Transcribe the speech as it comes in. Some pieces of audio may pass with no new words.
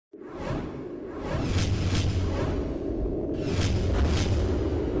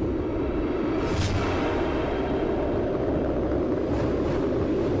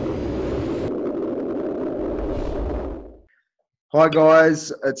Hi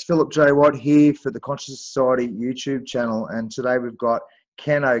guys, it's Philip J. Watt here for the Conscious Society YouTube channel, and today we've got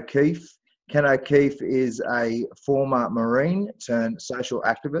Ken O'Keefe. Ken O'Keefe is a former Marine turned social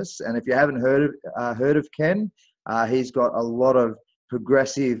activist, and if you haven't heard of Ken, he's got a lot of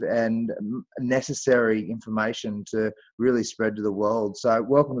progressive and necessary information to really spread to the world. So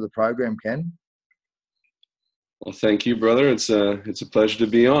welcome to the program, Ken. Well, thank you, brother. It's a pleasure to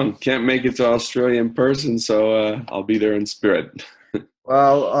be on. Can't make it to Australia in person, so I'll be there in spirit.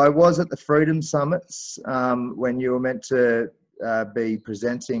 Well, I was at the Freedom Summits when you were meant to be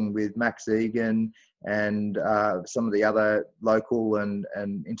presenting with Max Egan and some of the other local and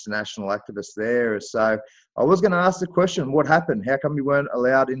international activists there. So I was going to ask the question, what happened? How come you weren't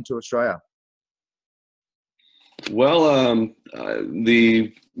allowed into Australia? Well,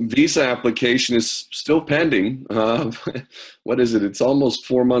 the visa application is still pending. What is it? It's almost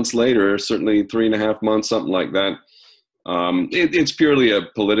 4 months later, certainly 3.5 months, something like that. It's purely a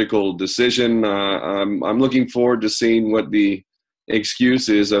political decision. I'm looking forward to seeing what the excuse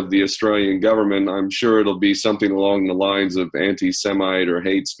is of the Australian government. I'm sure it'll be something along the lines of anti-Semite or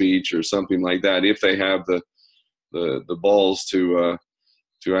hate speech or something like that, if they have the balls to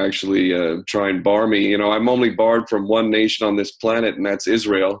actually try and bar me. You know, I'm only barred from one nation on this planet, and that's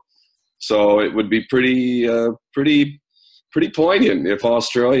Israel. So it would be pretty poignant if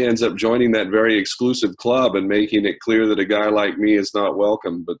Australia ends up joining that very exclusive club and making it clear that a guy like me is not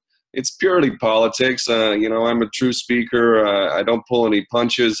welcome. But it's purely politics. You know, I'm a true speaker. I don't pull any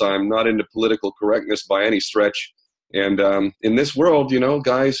punches. I'm not into political correctness by any stretch. And in this world, you know,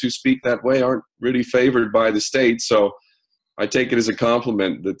 guys who speak that way aren't really favored by the state. So I take it as a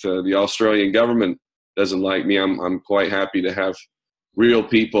compliment that the Australian government doesn't like me. I'm quite happy to have real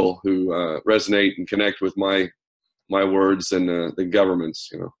people who resonate and connect with my words and the governments.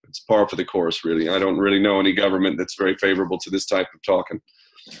 You know, it's par for the course, really. I don't really know any government that's very favorable to this type of talking.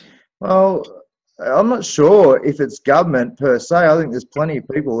 Well, I'm not sure if it's government per se. I think there's plenty of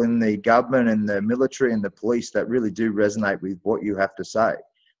people in the government and the military and the police that really do resonate with what you have to say.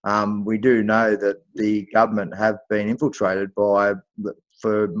 We do know that the government have been infiltrated by,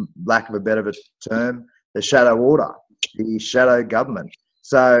 for lack of a better term, the shadow order, the shadow government.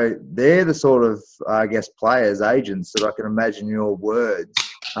 So they're the sort of, I guess, players, agents that I can imagine your words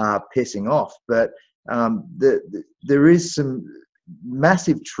are pissing off. But there is some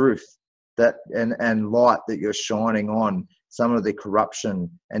massive truth that and light that you're shining on some of the corruption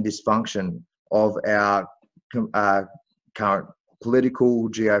and dysfunction of our current political,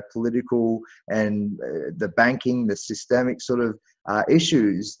 geopolitical, and the banking, the systemic sort of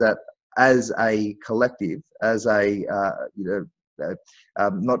issues that, as a collective, as a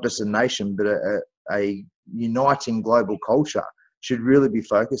not just a nation, but a uniting global culture, should really be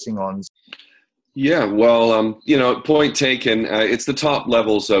focusing on. Yeah, well, you know, point taken. It's the top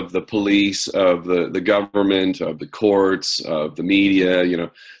levels of the police, of the government, of the courts, of the media. You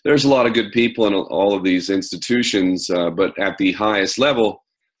know, there's a lot of good people in all of these institutions, but at the highest level,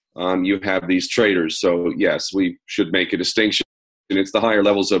 you have these traitors. So yes, we should make a distinction. And it's the higher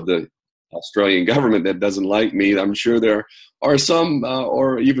levels of the Australian government that doesn't like me. I'm sure there are some,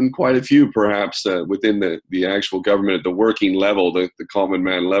 or even quite a few, perhaps, within the actual government at the working level, the common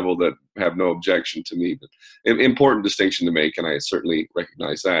man level, that have no objection to me. But important distinction to make, and I certainly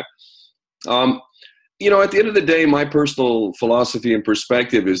recognize that. You know, at the end of the day, my personal philosophy and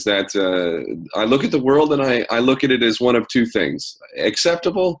perspective is that I look at the world and I look at it as one of two things: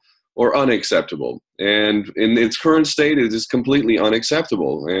 acceptable or unacceptable. And in its current state, it is completely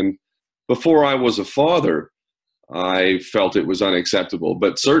unacceptable. And before I was a father, I felt it was unacceptable.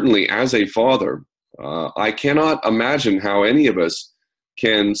 But certainly as a father, I cannot imagine how any of us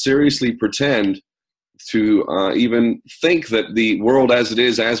can seriously pretend to even think that the world as it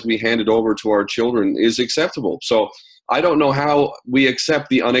is, as we hand it over to our children, is acceptable. So I don't know how we accept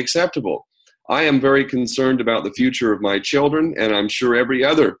the unacceptable. I am very concerned about the future of my children, and I'm sure every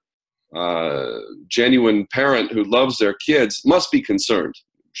other genuine parent who loves their kids must be concerned.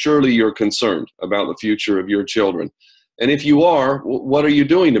 Surely you're concerned about the future of your children. And if you are, what are you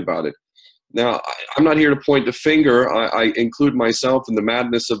doing about it? Now, I'm not here to point the finger. I include myself in the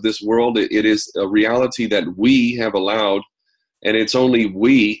madness of this world. It is a reality that we have allowed, and it's only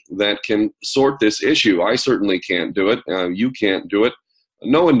we that can sort this issue. I certainly can't do it. You can't do it.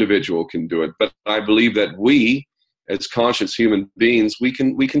 No individual can do it. But I believe that we, as conscious human beings, we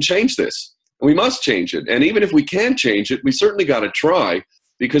can change this. And we must change it. And even if we can change it, we certainly got to try.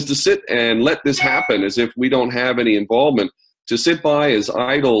 Because to sit and let this happen as if we don't have any involvement, to sit by as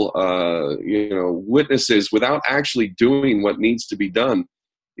idle, witnesses without actually doing what needs to be done,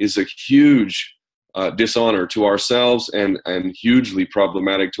 is a huge dishonor to ourselves and hugely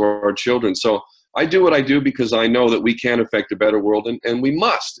problematic to our children. So I do what I do because I know that we can affect a better world, and we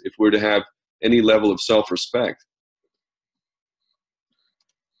must if we're to have any level of self-respect.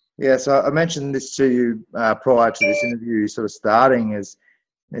 Yeah, so I mentioned this to you prior to this interview sort of starting, is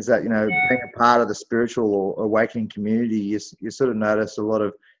that, you know, being a part of the spiritual or awakening community, you sort of notice a lot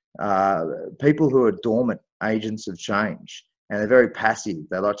of people who are dormant agents of change, and they're very passive.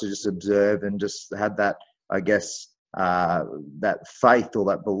 They like to just observe and just have that, I guess, that faith or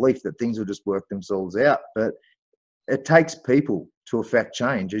that belief that things will just work themselves out. But it takes people to affect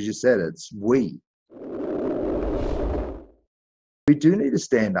change. As you said, it's we. We do need to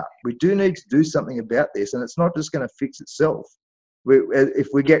stand up. We do need to do something about this, and it's not just going to fix itself. If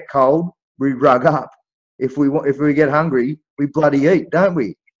we get cold, we rug up. If we get hungry, we bloody eat, don't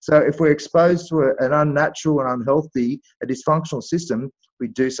we? So if we're exposed to an unnatural and unhealthy, a dysfunctional system, we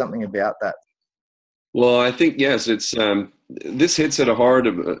do something about that. Well, I think yes, it's this hits at the heart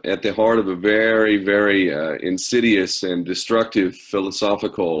of a very, very insidious and destructive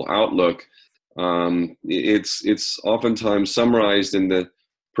philosophical outlook. It's oftentimes summarized in the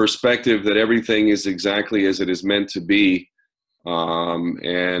perspective that everything is exactly as it is meant to be,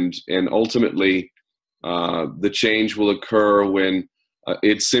 and ultimately the change will occur when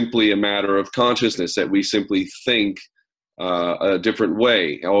it's simply a matter of consciousness, that we simply think a different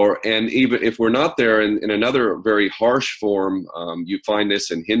way, and even if we're not there in another very harsh form, you find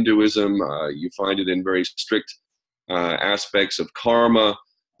this in Hinduism, you find it in very strict aspects of karma,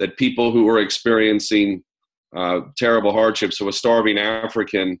 that people who are experiencing terrible hardships, so a starving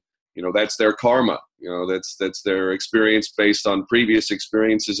African, you know, that's their karma, you know, that's their experience based on previous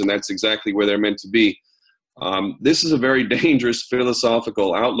experiences, and that's exactly where they're meant to be. This is a very dangerous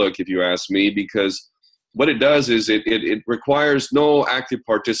philosophical outlook, if you ask me, because what it does is it requires no active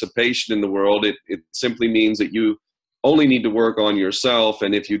participation in the world. It simply means that you only need to work on yourself,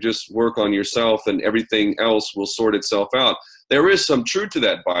 and if you just work on yourself, then everything else will sort itself out. There is some truth to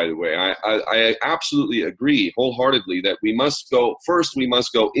that, by the way. I absolutely agree wholeheartedly that we must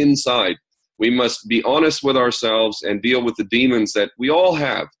go inside. We must be honest with ourselves and deal with the demons that we all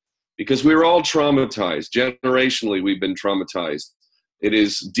have, because we're all traumatized. Generationally, we've been traumatized. It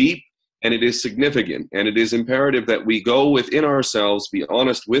is deep and it is significant, and it is imperative that we go within ourselves, be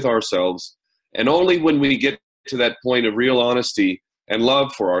honest with ourselves, and only when we get to that point of real honesty and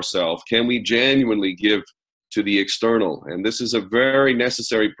love for ourselves can we genuinely give to the external. And this is a very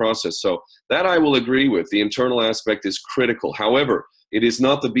necessary process. So that I will agree with. The internal aspect is critical. However, it is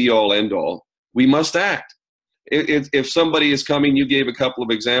not the be-all, end-all. We must act. If somebody is coming, you gave a couple of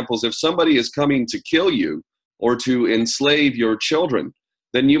examples, if somebody is coming to kill you or to enslave your children,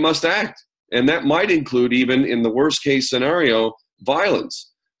 then you must act. And that might include, even in the worst case scenario, violence.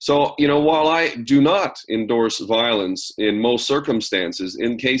 So, you know, while I do not endorse violence in most circumstances,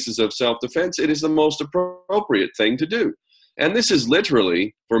 in cases of self-defense, it is the most appropriate thing to do. And this is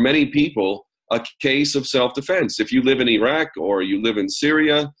literally, for many people, a case of self-defense. If you live in Iraq, or you live in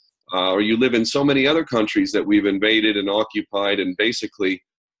Syria, or you live in so many other countries that we've invaded and occupied and basically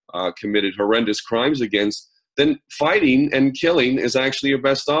committed horrendous crimes against, then fighting and killing is actually your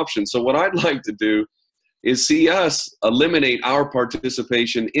best option. So what I'd like to do is see us eliminate our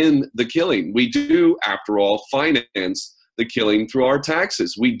participation in the killing. We do, after all, finance the killing through our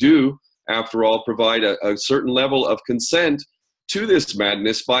taxes. We do, after all, provide a certain level of consent to this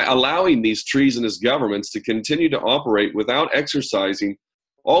madness by allowing these treasonous governments to continue to operate without exercising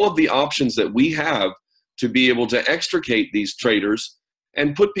all of the options that we have to be able to extricate these traitors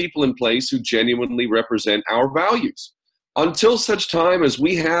and put people in place who genuinely represent our values. Until such time as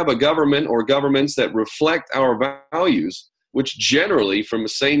we have a government or governments that reflect our values, which generally, from a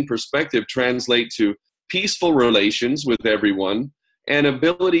sane perspective, translate to peaceful relations with everyone and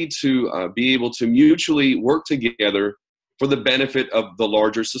ability to be able to mutually work together for the benefit of the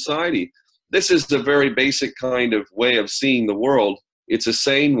larger society. This is a very basic kind of way of seeing the world. It's a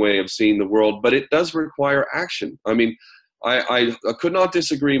sane way of seeing the world, but it does require action. I mean, I could not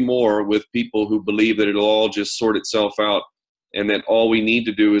disagree more with people who believe that it'll all just sort itself out and that all we need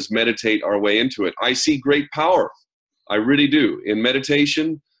to do is meditate our way into it. I see great power, I really do, in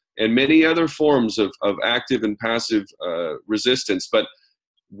meditation and many other forms of active and passive resistance, but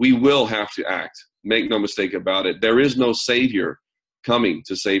we will have to act. Make no mistake about it. There is no savior coming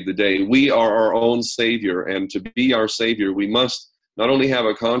to save the day. We are our own savior, and to be our savior, we must not only have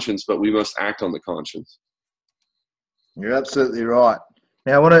a conscience, but we must act on the conscience. You're absolutely right.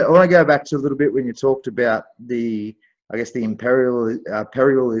 Now, I want to go back to a little bit when you talked about the I guess, the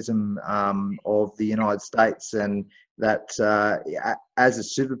imperialism of the United States, and that as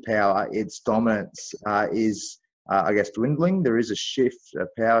a superpower, its dominance is, I guess, dwindling. There is a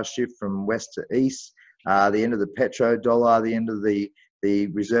power shift from west to east. The end of the petrodollar, the end of the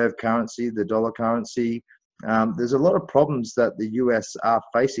reserve currency, the dollar currency. There's a lot of problems that the US are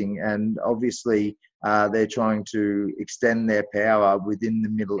facing, and obviously they're trying to extend their power within the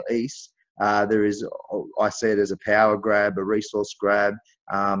Middle East. There is, I see it as a power grab, a resource grab,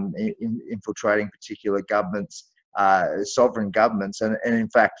 infiltrating particular governments, sovereign governments, and in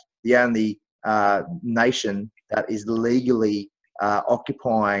fact, the only nation that is legally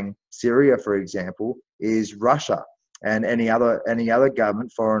occupying Syria, for example, is Russia. And any other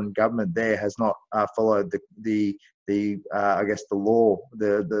government, foreign government, there has not followed the I guess the law,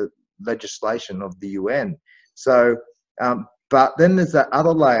 the legislation of the UN. So, but then there's that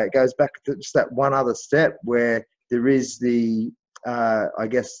other layer. It goes back to just that one other step where there is the I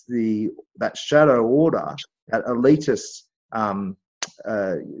guess that shadow order, that elitist I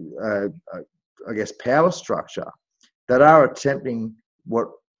guess power structure that are attempting what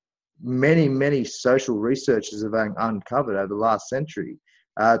many social researchers have uncovered over the last century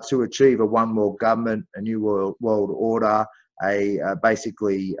to achieve a one world government, a new world order,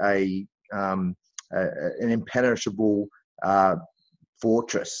 basically an impenetrable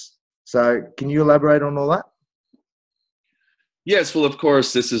fortress. So can you elaborate on all that? Yes, well, of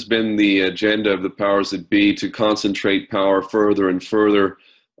course, this has been the agenda of the powers that be, to concentrate power further and further.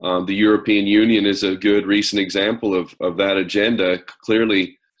 The European Union is a good recent example of that agenda.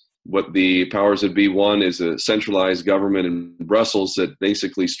 Clearly, what the powers that be want is a centralized government in Brussels that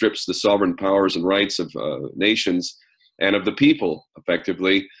basically strips the sovereign powers and rights of nations and of the people,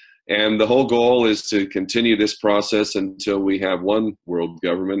 effectively. And the whole goal is to continue this process until we have one world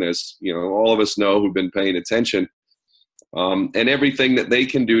government, as you know, all of us know who've been paying attention. And everything that they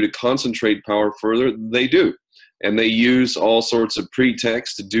can do to concentrate power further, they do. And they use all sorts of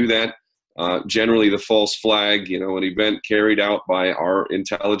pretexts to do that. Generally the false flag, you know, an event carried out by our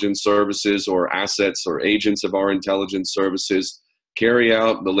intelligence services or assets or agents of our intelligence services carry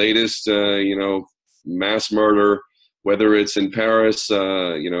out the latest, you know, mass murder, whether it's in Paris,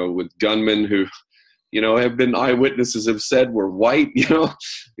 you know, with gunmen who, you know, have been eyewitnesses have said were white, you know,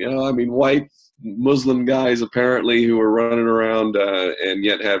 I mean, white Muslim guys apparently who are running around and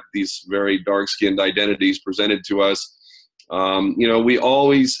yet have these very dark-skinned identities presented to us. You know, we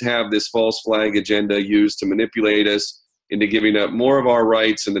always have this false flag agenda used to manipulate us into giving up more of our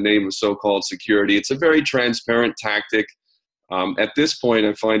rights in the name of so-called security. It's a very transparent tactic. At this point,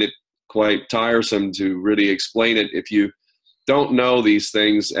 I find it quite tiresome to really explain it. If you don't know these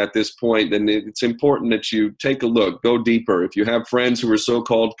things at this point, then it's important that you take a look, go deeper. If you have friends who are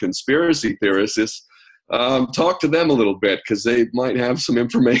so-called conspiracy theorists, talk to them a little bit, because they might have some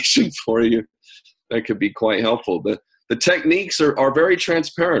information for you that could be quite helpful. The techniques are very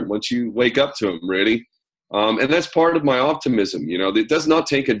transparent once you wake up to them, really. And that's part of my optimism. You know, it does not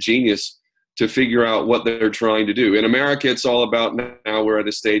take a genius to figure out what they're trying to do. In America, it's all about, now we're at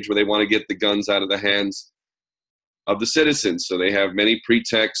a stage where they want to get the guns out of the hands of the citizens. So they have many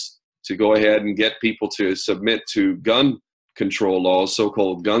pretexts to go ahead and get people to submit to gun control laws,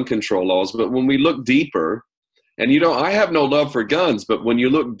 so-called gun control laws. But when we look deeper, and you know, I have no love for guns, but when you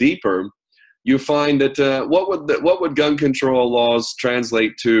look deeper, you find that what would gun control laws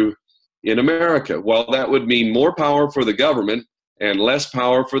translate to in America? Well, that would mean more power for the government and less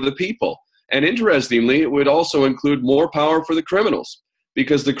power for the people. And interestingly, it would also include more power for the criminals,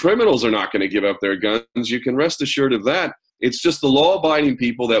 because the criminals are not going to give up their guns. You can rest assured of that. It's just the law-abiding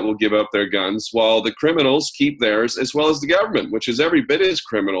people that will give up their guns, while the criminals keep theirs, as well as the government, which is every bit as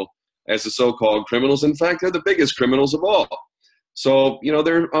criminal as the so-called criminals. In fact, they're the biggest criminals of all. So, you know,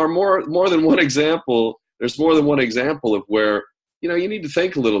 there are more than one example. There's more than one example of where, you know, you need to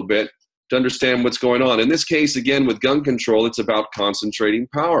think a little bit to understand what's going on. In this case, again, with gun control, it's about concentrating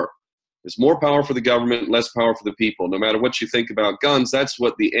power. There's more power for the government, less power for the people. No matter what you think about guns, that's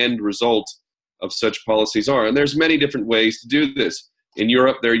what the end result of such policies are. And there's many different ways to do this. In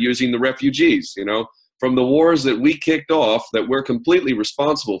Europe, they're using the refugees, you know, from the wars that we kicked off, that we're completely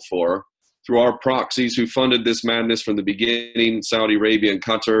responsible for, through our proxies who funded this madness from the beginning: Saudi Arabia and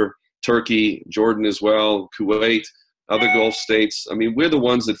Qatar, Turkey, Jordan as well, Kuwait, other Gulf states. I mean, we're the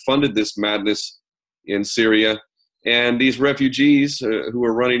ones that funded this madness in Syria. And these refugees who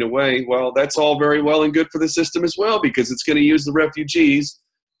are running away, well, that's all very well and good for the system as well, because it's going to use the refugees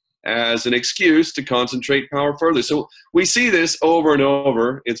as an excuse to concentrate power further. So we see this over and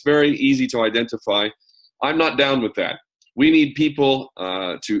over. It's very easy to identify. I'm not down with that. We need people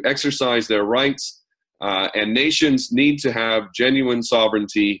to exercise their rights. And nations need to have genuine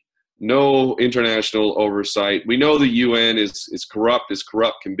sovereignty, no international oversight. We know the UN is corrupt as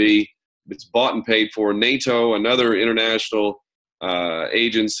corrupt can be. It's bought and paid for. NATO, another international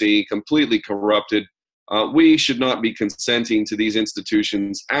agency, completely corrupted. We should not be consenting to these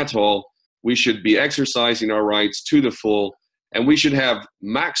institutions at all. We should be exercising our rights to the full, and we should have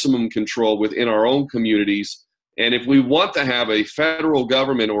maximum control within our own communities. And if we want to have a federal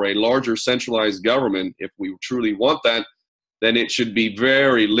government or a larger centralized government, if we truly want that, then it should be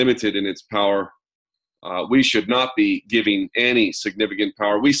very limited in its power. We should not be giving any significant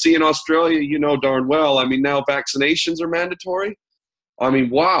power. We see in Australia, you know darn well, I mean, now vaccinations are mandatory. I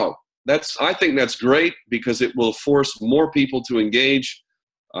mean, wow. I think that's great because it will force more people to engage.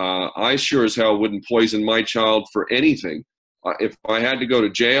 I sure as hell wouldn't poison my child for anything. If I had to go to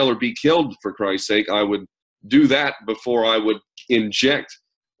jail or be killed, for Christ's sake, I would do that before I would inject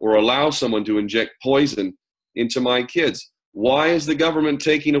or allow someone to inject poison into my kids. Why is the government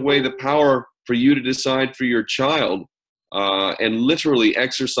taking away the power for you to decide for your child and literally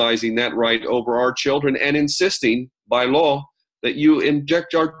exercising that right over our children and insisting by law that you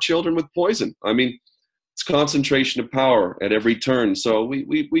inject our children with poison? I mean, it's concentration of power at every turn. So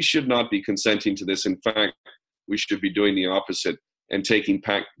we should not be consenting to this. In fact, we should be doing the opposite and taking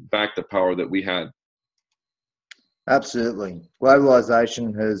back the power that we had. Absolutely.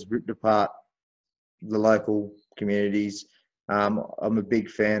 Globalization has ripped apart the local communities. I'm a big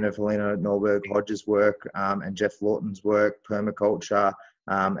fan of Helena Norberg Hodges' work and Jeff Lawton's work, permaculture,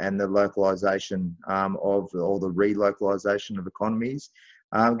 and the localization of all the relocalization of economies.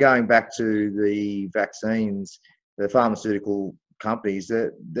 Going back to the vaccines, the pharmaceutical companies,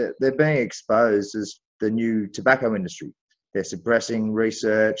 they're being exposed as the new tobacco industry. They're suppressing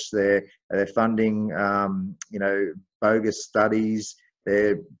research. They're funding, bogus studies.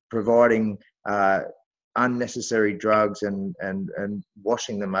 They're providing unnecessary drugs and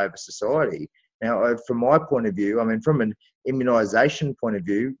washing them over society. Now, from my point of view, I mean, from an immunisation point of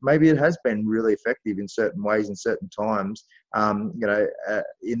view, maybe it has been really effective in certain ways in certain times,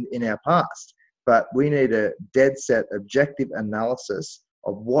 in our past. But we need a dead set objective analysis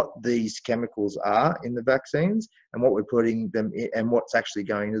of what these chemicals are in the vaccines and what we're putting them in and what's actually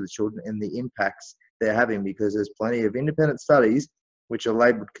going into the children and the impacts they're having, because there's plenty of independent studies which are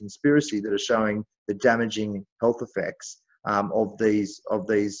labelled conspiracy that are showing the damaging health effects of these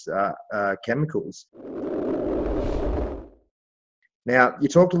chemicals. Now, you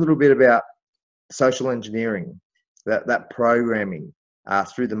talked a little bit about social engineering, that programming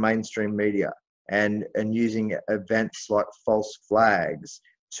through the mainstream media, and using events like false flags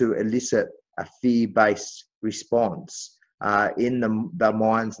to elicit a fear-based response in the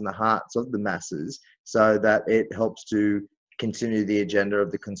minds and the hearts of the masses, so that it helps to continue the agenda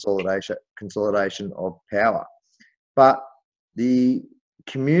of the consolidation of power. But the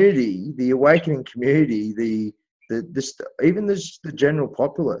community, the awakening community, even the general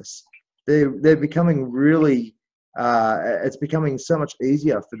populace, they're becoming really. It's becoming so much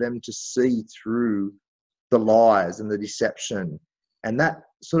easier for them to see through the lies and the deception, and that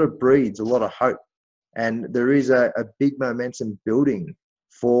sort of breeds a lot of hope. And there is a big momentum building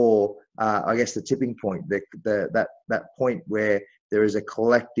for, I guess, the tipping point, that point where there is a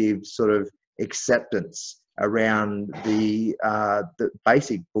collective sort of acceptance around the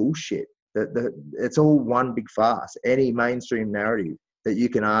basic bullshit. That it's all one big farce. Any mainstream narrative that you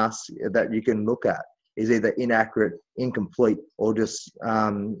can look at is either inaccurate, incomplete, or just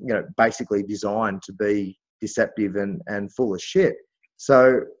basically designed to be deceptive and full of shit.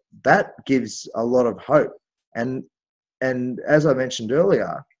 So that gives a lot of hope. And as I mentioned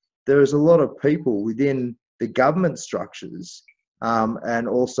earlier, there is a lot of people within the government structures, and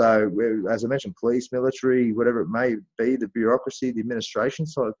also, as I mentioned, police, military, whatever it may be, the bureaucracy, the administration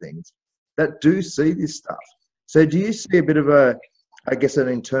side of things, that do see this stuff. So do you see a bit of an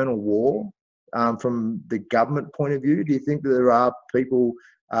internal war from the government point of view? Do you think that there are people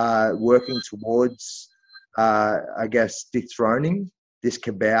working towards, dethroning this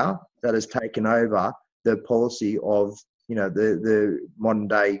cabal that has taken over the policy of, the modern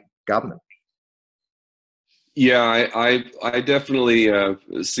day government? Yeah, I definitely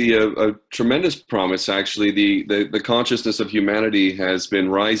see a tremendous promise. Actually, the consciousness of humanity has been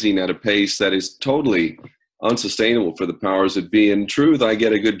rising at a pace that is totally unsustainable for the powers that be. In truth, I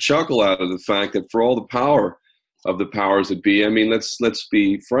get a good chuckle out of the fact that for all the power of the powers that be, I mean, let's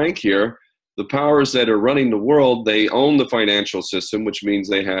be frank here, the powers that are running the world, they own the financial system, which means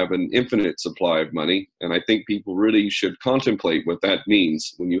they have an infinite supply of money. And I think people really should contemplate what that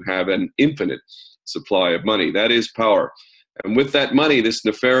means when you have an infinite supply of money. That is power. And with that money, this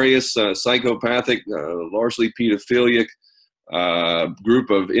nefarious, psychopathic, largely pedophilic group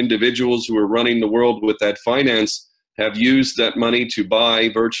of individuals who are running the world with that finance have used that money to buy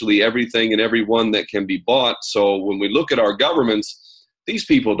virtually everything and everyone that can be bought. So when we look at our governments, these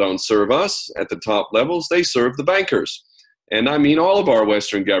people don't serve us at the top levels, they serve the bankers. And I mean all of our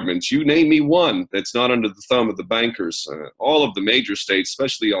Western governments. You name me one that's not under the thumb of the bankers. All of the major states,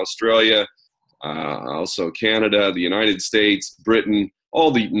 especially Australia, also Canada, the United States, Britain,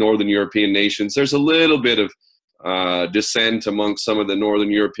 all the Northern European nations. There's a little bit of dissent amongst some of the Northern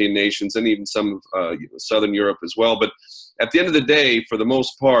European nations and even some of Southern Europe as well. But at the end of the day, for the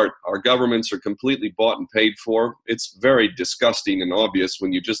most part, our governments are completely bought and paid for. It's very disgusting and obvious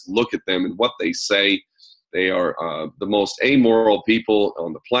when you just look at them and what they say. They are the most amoral people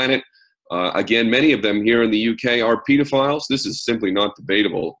on the planet. Again, many of them here in the UK are pedophiles. This is simply not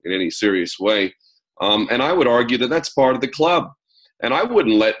debatable in any serious way. And I would argue that that's part of the club. And I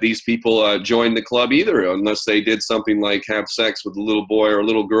wouldn't let these people join the club either unless they did something like have sex with a little boy or a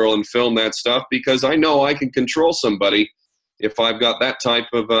little girl and film that stuff, because I know I can control somebody if I've got that type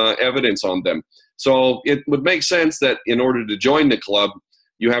of evidence on them. So it would make sense that in order to join the club,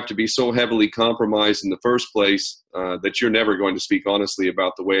 you have to be so heavily compromised in the first place that you're never going to speak honestly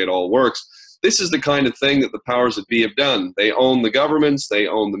about the way it all works. This is the kind of thing that the powers that be have done. They own the governments, they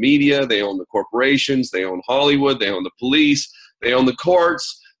own the media, they own the corporations, they own Hollywood, they own the police, they own the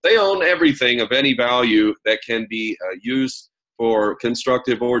courts, they own everything of any value that can be used for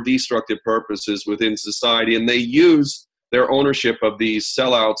constructive or destructive purposes within society. And they use their ownership of these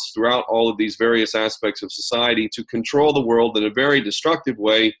sellouts throughout all of these various aspects of society to control the world in a very destructive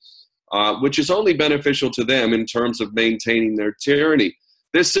way, which is only beneficial to them in terms of maintaining their tyranny.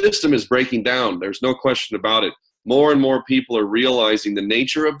 This system is breaking down. There's no question about it. More and more people are realizing the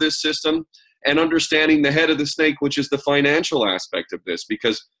nature of this system and understanding the head of the snake, which is the financial aspect of this.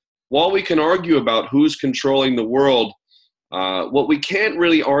 Because while we can argue about who's controlling the world, what we can't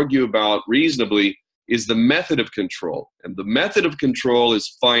really argue about reasonably is the method of control. And the method of control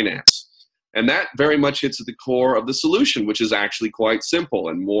is finance. And that very much hits at the core of the solution, which is actually quite simple.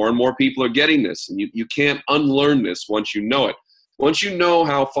 And more people are getting this. And you can't unlearn this once you know it. Once you know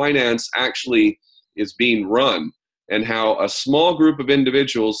how finance actually is being run and how a small group of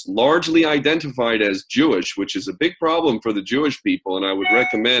individuals, largely identified as Jewish, which is a big problem for the Jewish people, and I would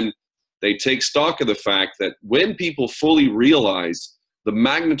recommend they take stock of the fact that when people fully realize the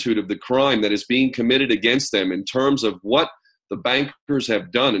magnitude of the crime that is being committed against them in terms of what the bankers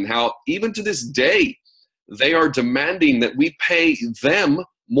have done and how even to this day they are demanding that we pay them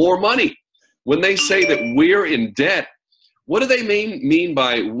more money. When they say that we're in debt, what do they mean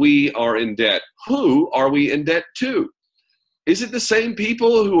by we are in debt? Who are we in debt to? Is it the same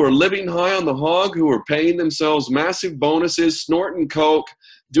people who are living high on the hog, who are paying themselves massive bonuses, snorting coke,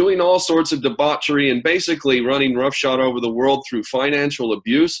 doing all sorts of debauchery, and basically running roughshod over the world through financial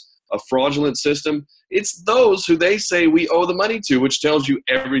abuse, a fraudulent system? It's those who they say we owe the money to, which tells you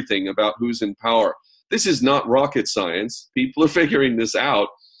everything about who's in power. This is not rocket science. People are figuring this out.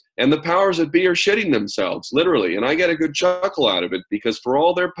 And the powers that be are shitting themselves, literally. And I get a good chuckle out of it because for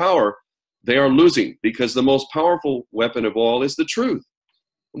all their power, they are losing, because the most powerful weapon of all is the truth.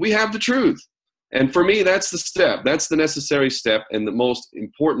 We have the truth. And for me, that's the step. That's the necessary step. And the most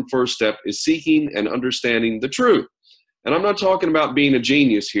important first step is seeking and understanding the truth. And I'm not talking about being a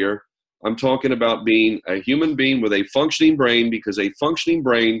genius here. I'm talking about being a human being with a functioning brain, because a functioning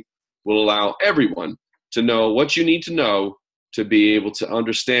brain will allow everyone to know what you need to know to be able to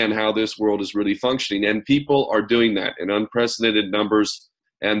understand how this world is really functioning. And people are doing that in unprecedented numbers.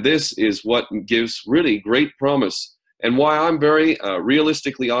 And this is what gives really great promise, and why I'm very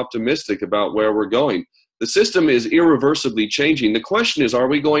realistically optimistic about where we're going. The system is irreversibly changing. The question is, are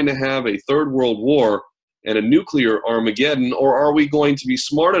we going to have a third world war and a nuclear Armageddon, or are we going to be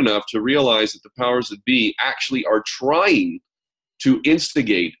smart enough to realize that the powers that be actually are trying to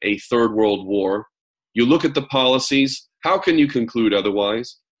instigate a third world war? You look at the policies. How can you conclude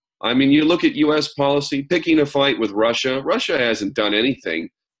otherwise? I mean, you look at U.S. policy, picking a fight with Russia. Russia hasn't done anything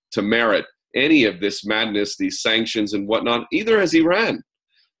to merit any of this madness, these sanctions and whatnot. Either has Iran.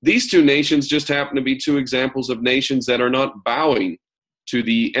 These two nations just happen to be two examples of nations that are not bowing to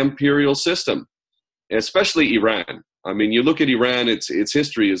the imperial system, especially Iran. I mean, you look at Iran, its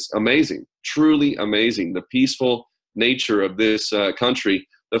history is amazing, truly amazing. The peaceful nature of this country,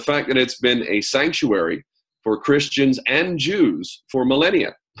 the fact that it's been a sanctuary for Christians and Jews for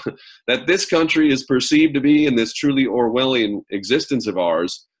millennia, that this country is perceived to be in this truly Orwellian existence of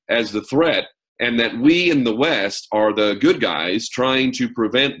ours as the threat, and that we in the West are the good guys trying to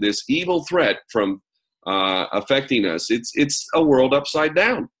prevent this evil threat from affecting us. It's a world upside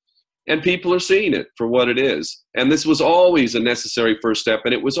down. And people are seeing it for what it is. And this was always a necessary first step,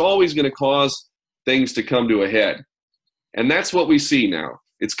 and it was always going to cause things to come to a head. And that's what we see now.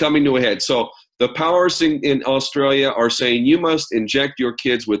 It's coming to a head. So the powers in Australia are saying you must inject your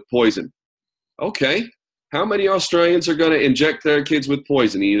kids with poison. Okay. How many Australians are going to inject their kids with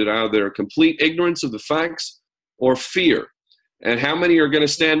poison, either out of their complete ignorance of the facts or fear? And how many are going to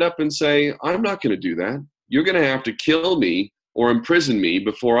stand up and say, I'm not going to do that. You're going to have to kill me or imprison me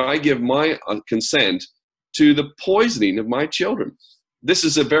before I give my consent to the poisoning of my children. This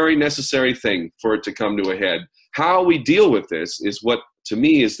is a very necessary thing for it to come to a head. How we deal with this is what, to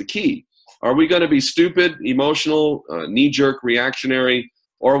me, is the key. Are we going to be stupid, emotional, knee-jerk, reactionary,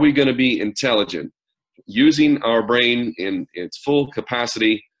 or are we going to be intelligent, using our brain in its full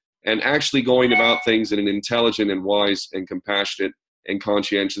capacity and actually going about things in an intelligent and wise and compassionate and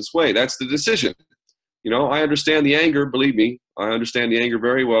conscientious way? That's the decision. You know, I understand the anger, believe me, I understand the anger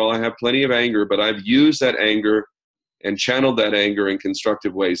very well. I have plenty of anger, but I've used that anger and channeled that anger in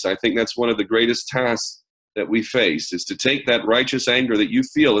constructive ways. I think that's one of the greatest tasks that we face, is to take that righteous anger that you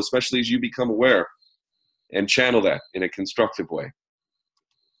feel, especially as you become aware, and channel that in a constructive way.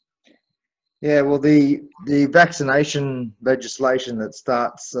 Yeah, well, the vaccination legislation that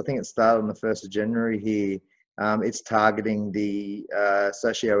starts, I think it started on the 1st of January here. It's targeting the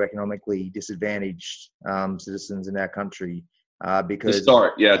socioeconomically disadvantaged citizens in our country because to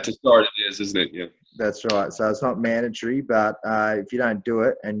start it is, isn't it? Yeah, that's right. So it's not mandatory, but if you don't do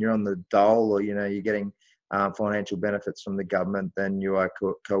it and you're on the dole, or you're getting financial benefits from the government, then you are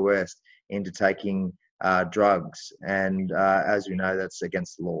coerced into taking drugs, and as we know, that's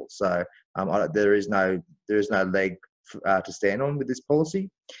against the law. So there is no leg to stand on with this policy.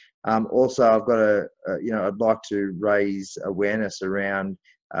 Also, I've got I'd like to raise awareness around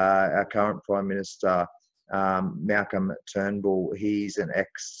our current Prime Minister, Malcolm Turnbull. He's an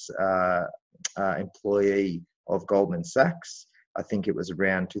ex-employee of Goldman Sachs. I think it was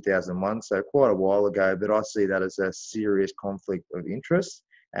around 2001, so quite a while ago, but I see that as a serious conflict of interest.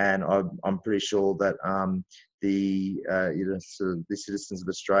 And I'm pretty sure that the citizens of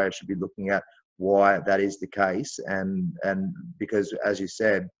Australia should be looking at why that is the case, and because, as you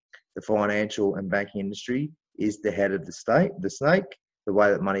said, the financial and banking industry is the head of the snake. The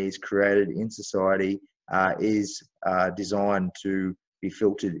way that money is created in society is designed to be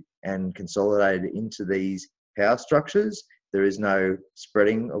filtered and consolidated into these power structures. There is no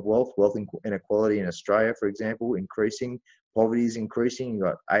spreading of wealth inequality in Australia, for example, increasing. Poverty is increasing. You've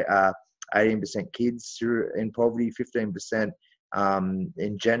got 18% kids in poverty, 15%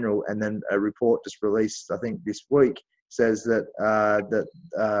 in general. And then a report just released, I think this week, says that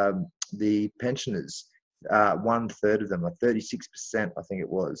the pensioners, 1/3 of them, or 36%, I think it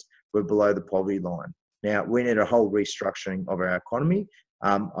was, were below the poverty line. Now, we need a whole restructuring of our economy.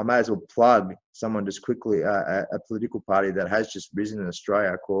 I may as well plug someone just quickly, a political party that has just risen in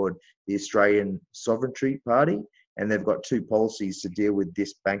Australia called the Australian Sovereignty Party. And they've got two policies to deal with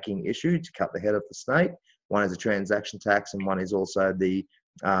this banking issue, to cut the head of the snake. One is a transaction tax, and one is also the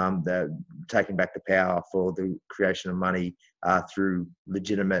taking back the power for the creation of money through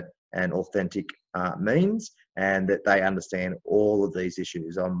legitimate and authentic means, and that they understand all of these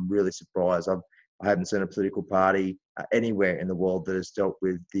issues. I'm really surprised. I haven't seen a political party anywhere in the world that has dealt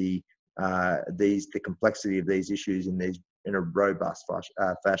with the complexity of these issues in a robust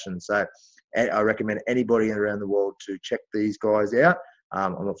fashion. So I recommend anybody around the world to check these guys out.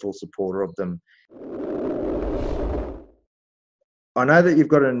 I'm a full supporter of them. I know that you've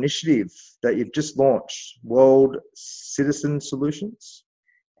got an initiative that you've just launched, World Citizen Solutions,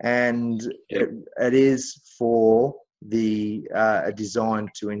 and it is for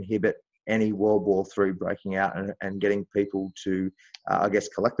designed to inhibit any World War III breaking out and getting people to,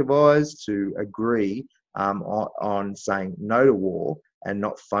 collectivise, to agree on saying no to war and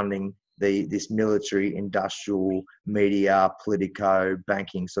not funding this military, industrial, media, politico,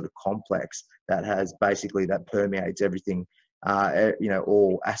 banking sort of complex that permeates everything,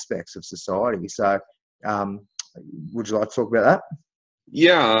 all aspects of society. So would you like to talk about that?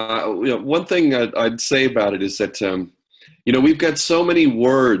 Yeah, one thing I'd say about it is that, we've got so many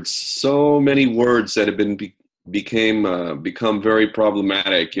words that have become very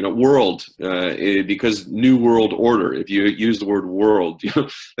problematic. World, because New World Order. If you use the word world,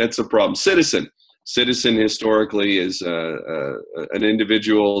 that's a problem. Citizen historically is an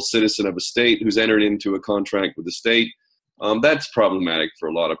individual citizen of a state who's entered into a contract with the state. That's problematic for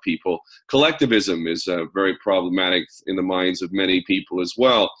a lot of people. Collectivism is very problematic in the minds of many people as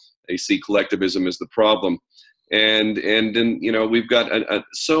well. They see collectivism as the problem. and you know, we've got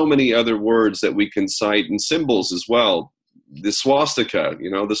so many other words that we can cite, and symbols as well. The swastika,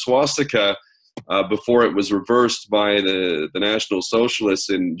 you know, the swastika, before it was reversed by the National Socialists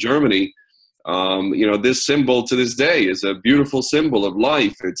in Germany, you know, this symbol to this day is a beautiful symbol of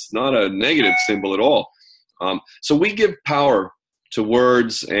life. It's not a negative symbol at all. So we give power to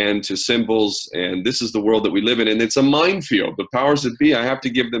words and to symbols, and this is the world that we live in, and it's a minefield. The powers that be, I have to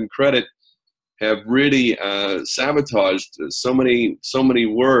give them credit, have really sabotaged so many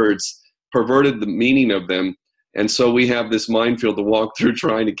words, perverted the meaning of them, and so we have this minefield to walk through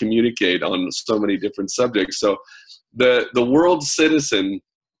trying to communicate on so many different subjects. So the World Citizen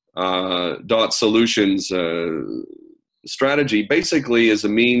 .solutions strategy basically is a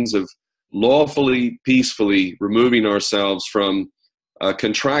means of lawfully, peacefully removing ourselves from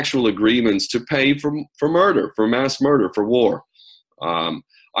contractual agreements to pay for murder, for mass murder, for war.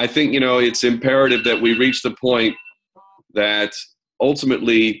 I think, you know, it's imperative that we reach the point that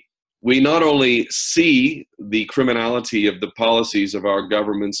ultimately we not only see the criminality of the policies of our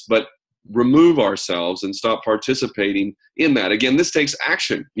governments, but remove ourselves and stop participating in that. Again, this takes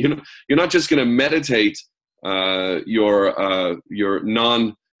action. You know, you're not just going to meditate your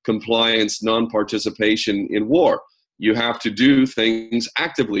non-compliance, non-participation in war. You have to do things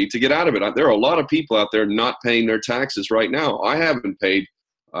actively to get out of it. There are a lot of people out there not paying their taxes right now. I haven't paid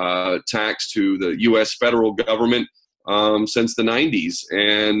tax to the U.S. federal government since the 90s,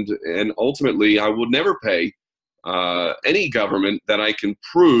 and ultimately I will never pay any government that I can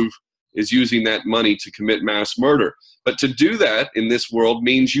prove is using that money to commit mass murder. But to do that in this world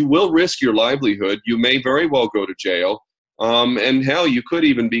means you will risk your livelihood. You may very well go to jail, and hell, you could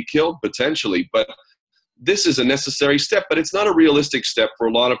even be killed potentially. But this is a necessary step, but it's not a realistic step for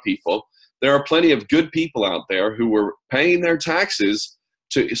a lot of people. There are plenty of good people out there who were paying their taxes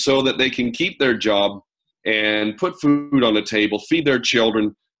so that they can keep their job and put food on the table, feed their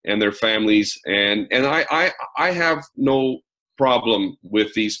children and their families. And I have no problem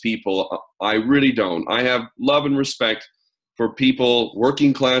with these people. I really don't. I have love and respect for people,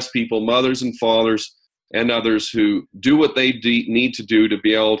 working class people, mothers and fathers and others who do what they need to do to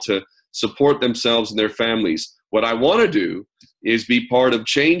be able to support themselves and their families. What I want to do is be part of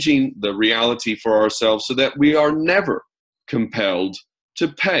changing the reality for ourselves so that we are never compelled to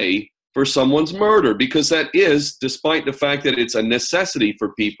pay for someone's murder, because that is, despite the fact that it's a necessity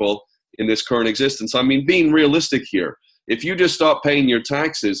for people in this current existence. I mean, being realistic here, if you just stop paying your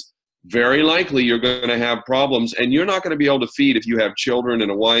taxes, very likely you're going to have problems, and you're not going to be able to feed, if you have children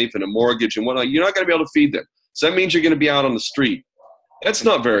and a wife and a mortgage and whatnot, you're not going to be able to feed them. So that means you're going to be out on the street. That's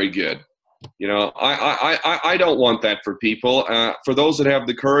not very good. You know, I don't want that for people. For those that have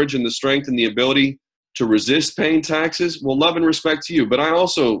the courage and the strength and the ability to resist paying taxes, well, love and respect to you. But I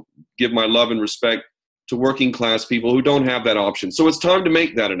also give my love and respect to working class people who don't have that option. So it's time to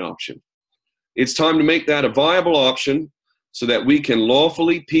make that an option. It's time to make that a viable option so that we can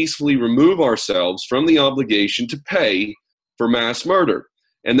lawfully, peacefully remove ourselves from the obligation to pay for mass murder.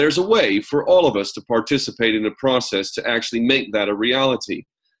 And there's a way for all of us to participate in a process to actually make that a reality.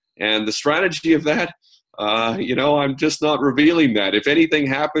 And the strategy of that, you know, I'm just not revealing that. If anything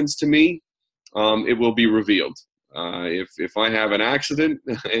happens to me, it will be revealed. If I have an accident,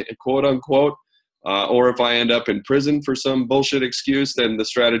 quote unquote, or if I end up in prison for some bullshit excuse, then the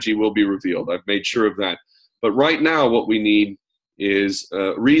strategy will be revealed. I've made sure of that. But right now, what we need is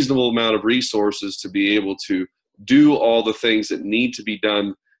a reasonable amount of resources to be able to do all the things that need to be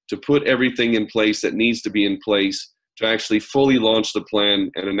done, to put everything in place that needs to be in place, to actually fully launch the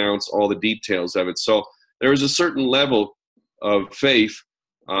plan and announce all the details of it. So there is a certain level of faith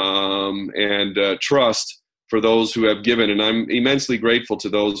and trust for those who have given, and I'm immensely grateful to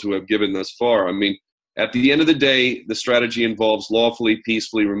those who have given thus far. I mean, at the end of the day, the strategy involves lawfully,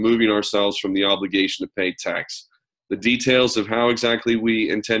 peacefully removing ourselves from the obligation to pay tax. The details of how exactly we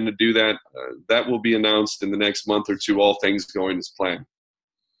intend to do that, that will be announced in the next month or two, all things going as planned.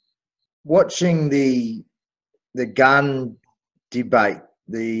 Watching the gun debate,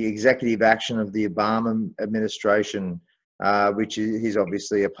 the executive action of the Obama administration, which he's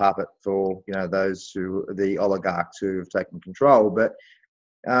obviously a puppet for, you know, those who, the oligarchs who have taken control, but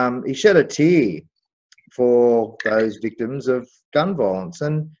he shed a tear for those victims of gun violence.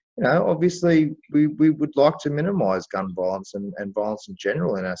 And, you know, obviously we would like to minimize gun violence and violence in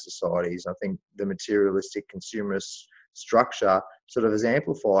general in our societies. I think the materialistic consumerist structure sort of has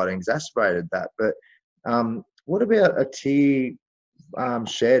amplified and exacerbated that. But what about a tear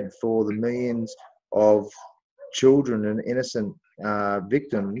shed for the millions of children and innocent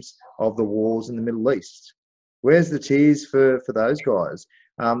victims of the wars in the Middle East? Where's the tears for those guys?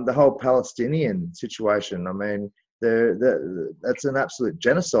 The whole Palestinian situation, I mean, that's an absolute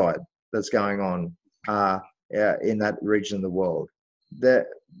genocide that's going on in that region of the world. That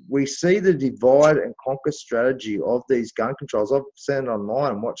we see the divide and conquer strategy of these gun controls. I've seen it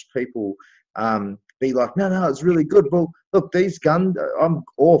online and watched people be like, no, it's really good. Well, look, I'm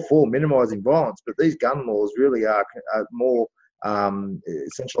all for minimising violence, but these gun laws really are more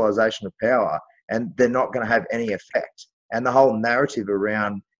centralisation of power, and they're not going to have any effect. And the whole narrative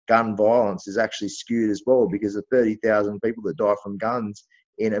around gun violence is actually skewed as well, because the 30,000 people that die from guns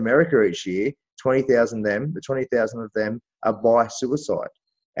in America each year, 20,000 of them are by suicide,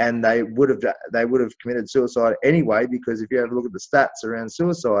 and they would have committed suicide anyway, because if you have a look at the stats around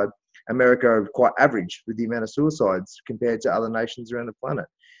suicide, America are quite average with the amount of suicides compared to other nations around the planet.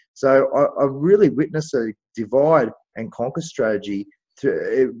 So I really witnessed a divide and conquer strategy,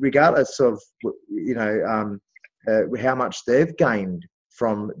 regardless of how much they've gained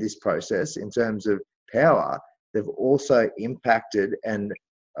from this process in terms of power. They've also impacted and,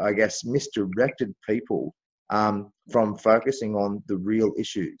 I guess, misdirected people from focusing on the real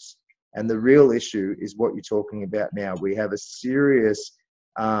issues. And the real issue is what you're talking about now. We have a serious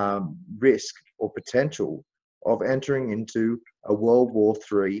risk or potential of entering into a World War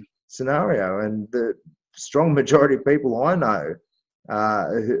III scenario. And the strong majority of people I know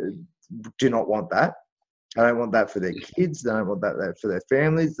do not want that. They don't want that for their kids. They don't want that for their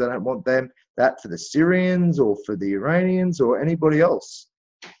families. They don't want that for the Syrians or for the Iranians or anybody else.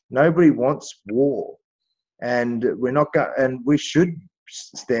 Nobody wants war, and we should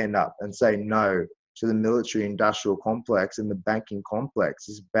stand up and say no to the military-industrial complex and the banking complex,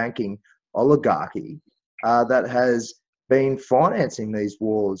 this banking oligarchy that has been financing these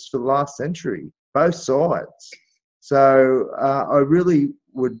wars for the last century, both sides. So I really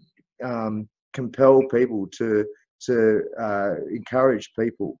would compel people to encourage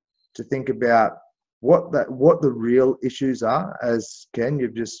people to think about what the real issues are, as Ken,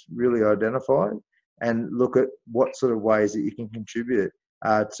 you've just really identified, and look at what sort of ways that you can contribute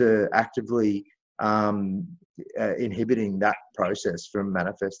to actively inhibiting that process from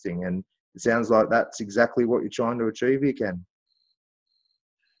manifesting. And it sounds like that's exactly what you're trying to achieve here, Ken.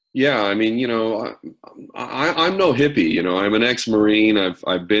 Yeah, I mean, I'm no hippie. I'm an ex-Marine.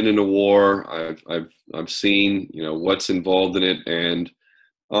 I've been in a war. I've seen what's involved in it, and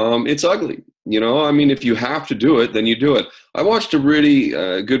it's ugly. I mean, if you have to do it, then you do it. I watched a really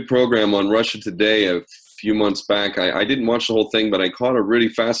good program on Russia Today a few months back. I didn't watch the whole thing, but I caught a really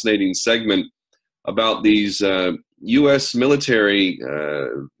fascinating segment about these U.S. military,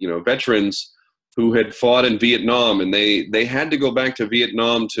 veterans who had fought in Vietnam, and they had to go back to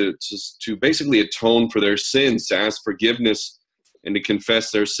Vietnam to basically atone for their sins, to ask forgiveness and to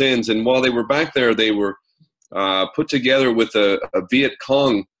confess their sins. And while they were back there, they were put together with a Viet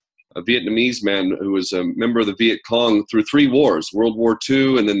Cong, a Vietnamese man who was a member of the Viet Cong through 3 wars, World War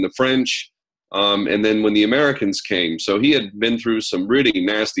II, and then the French, and then when the Americans came. So he had been through some really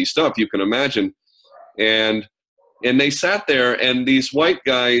nasty stuff, you can imagine. And they sat there, and these white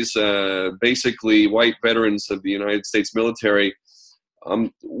guys, basically white veterans of the United States military,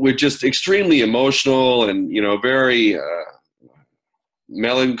 were just extremely emotional and, very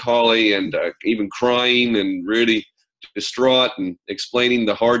melancholy and even crying and really distraught and explaining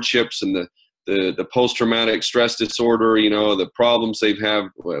the hardships and the post-traumatic stress disorder, the problems they've had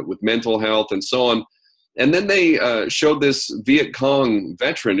with mental health and so on. And then they showed this Viet Cong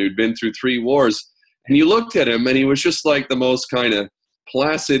veteran who'd been through 3 wars. And you looked at him, and he was just like the most kind of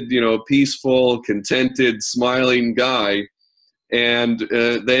placid, peaceful, contented, smiling guy. And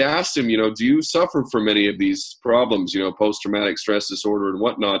they asked him, do you suffer from any of these problems, post-traumatic stress disorder and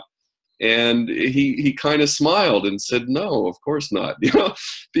whatnot? And he kind of smiled and said, no, of course not,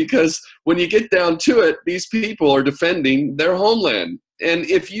 because when you get down to it, these people are defending their homeland. And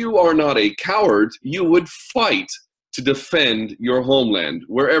if you are not a coward, you would fight to defend your homeland,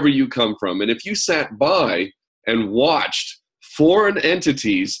 wherever you come from. And if you sat by and watched foreign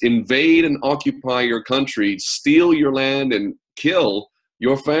entities invade and occupy your country, steal your land and kill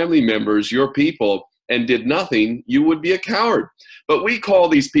your family members, your people, and did nothing, you would be a coward. But we call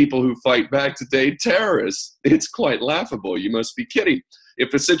these people who fight back today terrorists. It's quite laughable. You must be kidding. If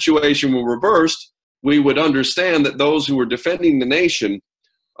the situation were reversed, we would understand that those who were defending the nation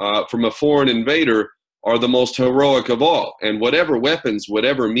from a foreign invader are the most heroic of all, and whatever weapons,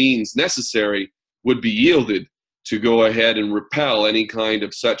 whatever means necessary would be yielded to go ahead and repel any kind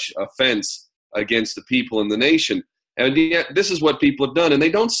of such offense against the people in the nation. And yet this is what people have done, and they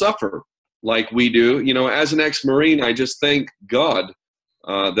don't suffer like we do. As an ex-Marine, I just thank God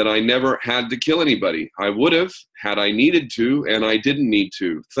that I never had to kill anybody. I would have had I needed to, and I didn't need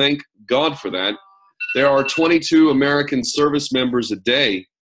to. Thank God for that. There are 22 American service members a day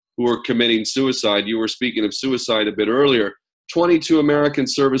who are committing suicide. You were speaking of suicide a bit earlier. 22 American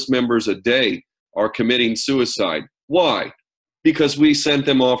service members a day are committing suicide. Why? Because we sent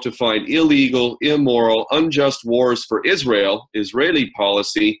them off to fight illegal, immoral, unjust wars for Israel, Israeli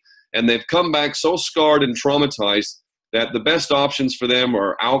policy, and they've come back so scarred and traumatized that the best options for them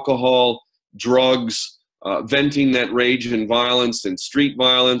are alcohol, drugs, venting that rage and violence and street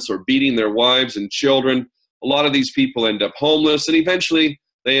violence, or beating their wives and children. A lot of these people end up homeless, and eventually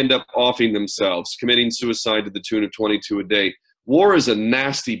they end up offing themselves, committing suicide to the tune of 22 a day. War is a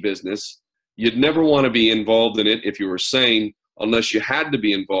nasty business. You'd never want to be involved in it if you were sane, unless you had to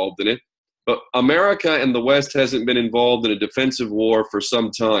be involved in it. But America and the West hasn't been involved in a defensive war for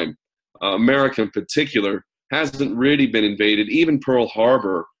some time. America in particular hasn't really been invaded. Even Pearl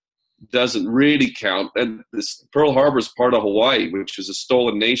Harbor doesn't really count. And this Pearl Harbor is part of Hawaii, which is a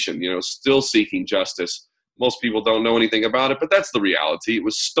stolen nation, still seeking justice. Most people don't know anything about it, but that's the reality. It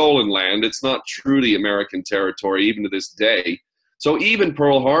was stolen land. It's not truly American territory, even to this day. So even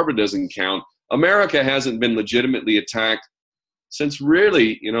Pearl Harbor doesn't count. America hasn't been legitimately attacked since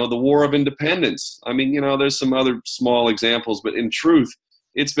really, the War of Independence. I mean, there's some other small examples, but in truth,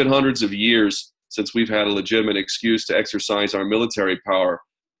 it's been hundreds of years since we've had a legitimate excuse to exercise our military power.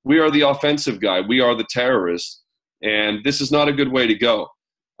 We are the offensive guy. We are the terrorists. And this is not a good way to go.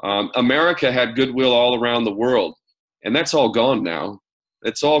 America had goodwill all around the world, and that's all gone now.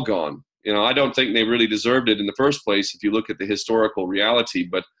 It's all gone. I don't think they really deserved it in the first place if you look at the historical reality,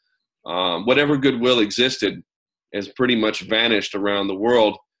 but whatever goodwill existed has pretty much vanished around the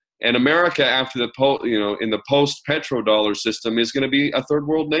world. And America, after in the post-petrodollar system, is going to be a third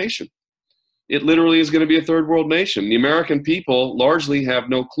world nation. It literally is going to be a third world nation. The American people largely have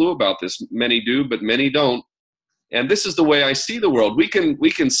no clue about this. Many do, but many don't. And this is the way I see the world. We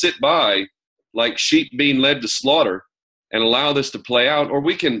can sit by like sheep being led to slaughter and allow this to play out, or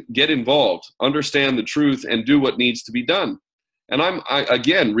we can get involved, understand the truth, and do what needs to be done. And I'm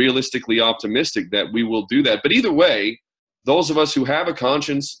again, realistically optimistic that we will do that. But either way, those of us who have a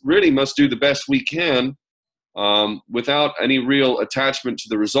conscience really must do the best we can without any real attachment to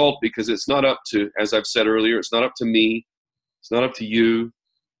the result, because it's not up to, as I've said earlier, it's not up to me. It's not up to you.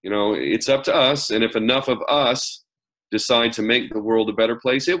 It's up to us. And if enough of us decide to make the world a better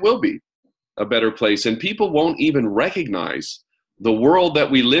place, it will be a better place. And people won't even recognize the world that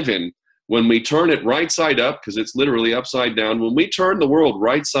we live in when we turn it right side up, because it's literally upside down. When we turn the world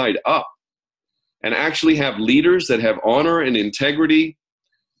right side up and actually have leaders that have honor and integrity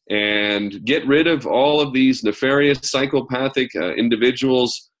and get rid of all of these nefarious psychopathic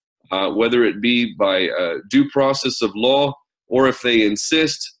individuals, whether it be by due process of law, or if they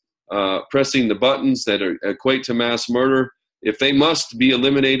insist pressing the buttons that equate to mass murder, if they must be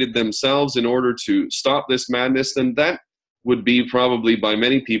eliminated themselves in order to stop this madness, then that would be probably, by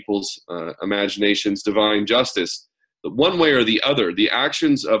many people's imaginations, divine justice. But one way or the other, the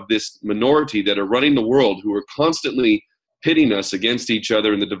actions of this minority that are running the world, who are constantly pitting us against each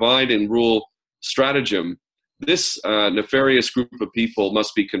other in the divide and rule stratagem, this nefarious group of people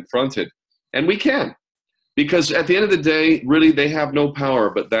must be confronted. And we can. Because at the end of the day, really, they have no power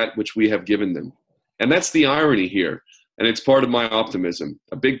but that which we have given them. And that's the irony here. And it's part of my optimism,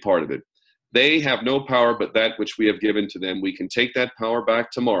 a big part of it. They have no power but that which we have given to them. We can take that power back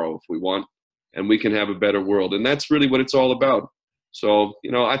tomorrow if we want, and we can have a better world. And that's really what it's all about. So,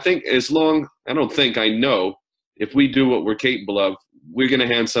 I think I know, if we do what we're capable of, we're going to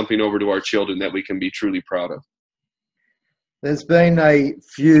hand something over to our children that we can be truly proud of. There's been a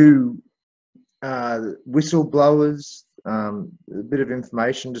few whistleblowers, a bit of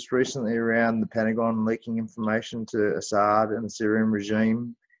information just recently around the Pentagon leaking information to Assad and the Syrian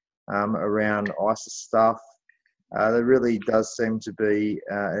regime around ISIS stuff. There really does seem to be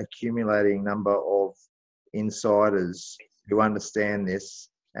an accumulating number of insiders who understand this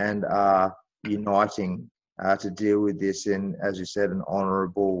and are uniting to deal with this in, as you said, an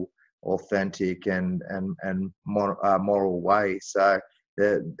honourable, authentic and moral way. So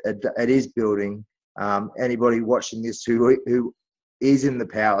it is building. Anybody watching this who is in the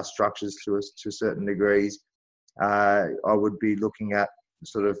power structures to certain degrees, I would be looking at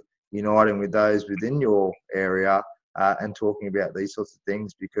sort of uniting with those within your area and talking about these sorts of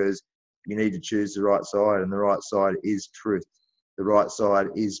things, because you need to choose the right side, and the right side is truth. The right side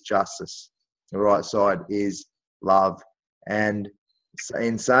is justice. The right side is love. And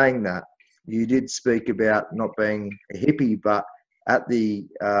in saying that, you did speak about not being a hippie, but at the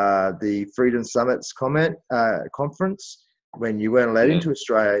Freedom Summit's conference, when you weren't allowed Yeah. into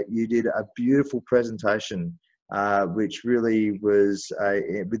Australia, you did a beautiful presentation, which really was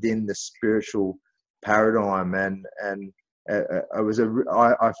within the spiritual paradigm, and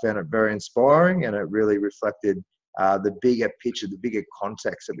I found it very inspiring, and it really reflected the bigger picture, the bigger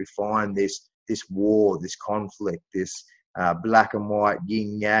context that we find this war, this conflict, this black and white,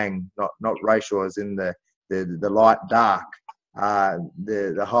 yin yang, not racial as in the light dark,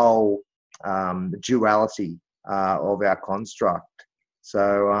 the whole duality of our construct.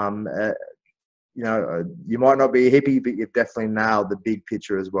 So you might not be a hippie, but you've definitely nailed the big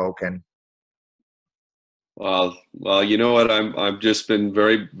picture as well, Ken. Well, you know what? I've just been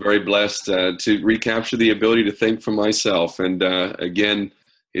very, very blessed to recapture the ability to think for myself. And again,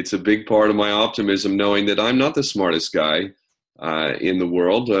 it's a big part of my optimism, knowing that I'm not the smartest guy in the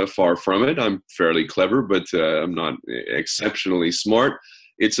world. Far from it. I'm fairly clever, but I'm not exceptionally smart.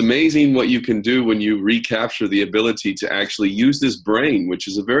 It's amazing what you can do when you recapture the ability to actually use this brain, which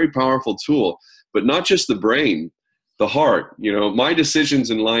is a very powerful tool, but not just the brain. The heart. My decisions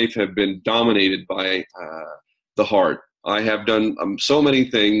in life have been dominated by the heart. I have done so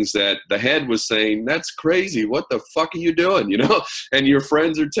many things that the head was saying, that's crazy. What the fuck are you doing? And your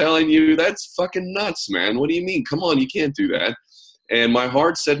friends are telling you, that's fucking nuts, man. What do you mean? Come on, you can't do that. And my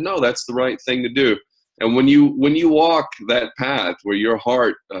heart said, no, that's the right thing to do. And when you walk that path where your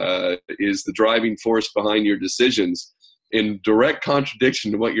heart is the driving force behind your decisions, in direct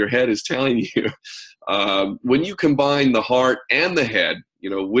contradiction to what your head is telling you, when you combine the heart and the head,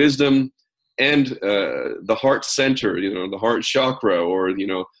 wisdom and the heart center, the heart chakra, or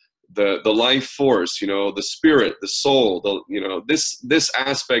the life force, the spirit, the soul, this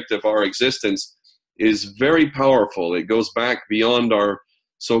aspect of our existence is very powerful. It goes back beyond our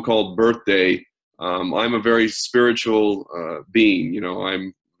so-called birthday. I'm a very spiritual being.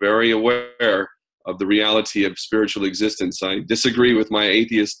 I'm very aware of the reality of spiritual existence. I disagree with my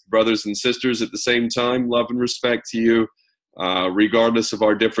atheist brothers and sisters at the same time. Love and respect to you, regardless of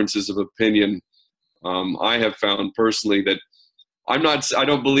our differences of opinion. I have found personally that I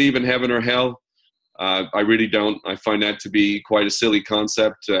don't believe in heaven or hell. I really don't. I find that to be quite a silly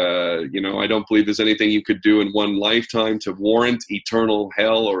concept. I don't believe there's anything you could do in one lifetime to warrant eternal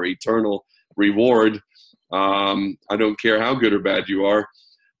hell or eternal reward. I don't care how good or bad you are.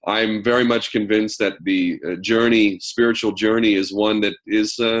 I'm very much convinced that the spiritual journey, is one that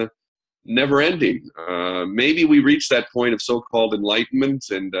is never ending. Maybe we reach that point of so-called enlightenment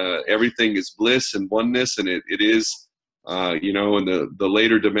and everything is bliss and oneness, and it is, in the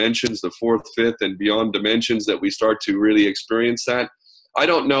later dimensions, the fourth, fifth, and beyond dimensions, that we start to really experience that. I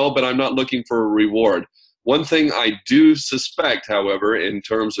don't know, but I'm not looking for a reward. One thing I do suspect, however, in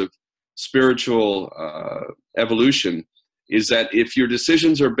terms of spiritual evolution, is that if your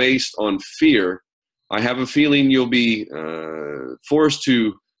decisions are based on fear, I have a feeling you'll be forced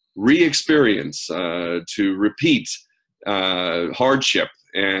to re-experience, to repeat hardship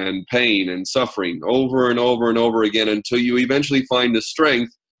and pain and suffering over and over and over again, until you eventually find the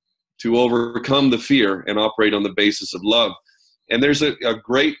strength to overcome the fear and operate on the basis of love. And there's a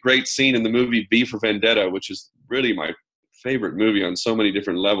great, great scene in the movie V for Vendetta, which is really my favorite movie on so many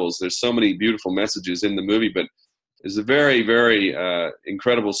different levels. There's so many beautiful messages in the movie, but there's a very, very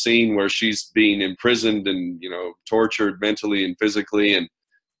incredible scene where she's being imprisoned and, tortured mentally and physically,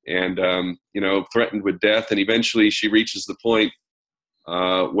 and threatened with death. And eventually she reaches the point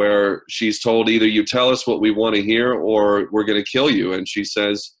where she's told, either you tell us what we want to hear or we're going to kill you. And she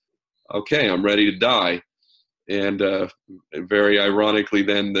says, okay, I'm ready to die. And very ironically,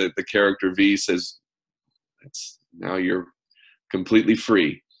 then the character V says, now you're completely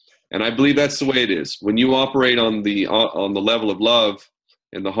free. And I believe that's the way it is. When you operate on the level of love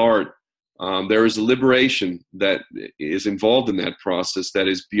and the heart, there is a liberation that is involved in that process that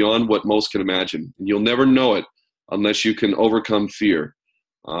is beyond what most can imagine. And you'll never know it unless you can overcome fear.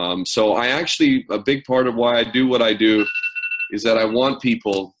 So a big part of why I do what I do is that I want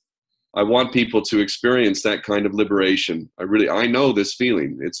people to experience that kind of liberation. I know this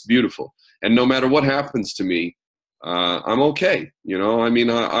feeling. It's beautiful. And no matter what happens to me, I'm okay.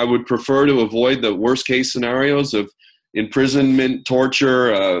 I would prefer to avoid the worst case scenarios of imprisonment,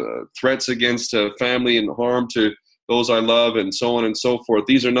 torture, threats against family, and harm to those I love, and so on and so forth.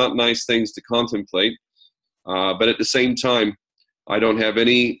 These are not nice things to contemplate. But at the same time, I don't have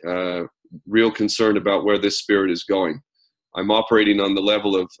any real concern about where this spirit is going. I'm operating on the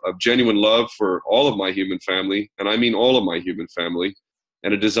level of genuine love for all of my human family, and I mean all of my human family,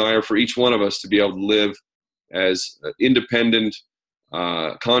 and a desire for each one of us to be able to live as independent,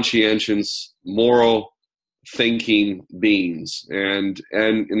 conscientious, moral, thinking beings. And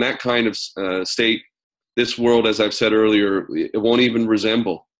in that kind of state, this world, as I've said earlier, it won't even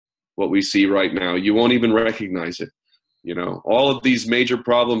resemble what we see right now. You won't even recognize it. You know, all of these major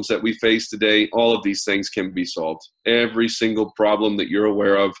problems that we face today, all of these things can be solved. Every single problem that you're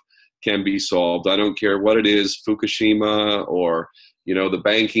aware of can be solved. I don't care what it is, Fukushima, or, you know, the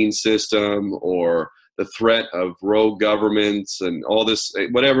banking system, or the threat of rogue governments and all this,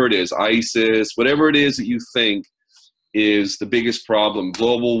 whatever it is, ISIS, whatever it is that you think is the biggest problem,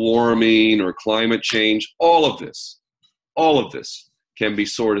 global warming or climate change, all of this can be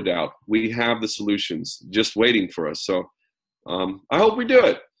sorted out. We have the solutions just waiting for us. So I hope we do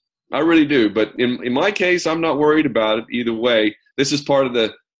it. I really do. But in my case, I'm not worried about it either way. This is part of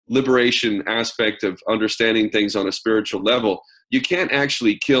the liberation aspect of understanding things on a spiritual level. You can't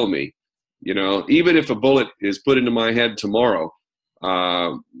actually kill me. You know, even if a bullet is put into my head tomorrow,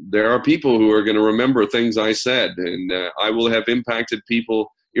 there are people who are going to remember things I said, and I will have impacted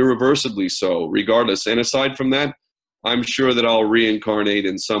people irreversibly so, regardless. And aside from that, I'm sure that I'll reincarnate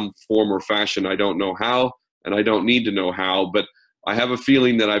in some form or fashion. I don't know how, and I don't need to know how, but I have a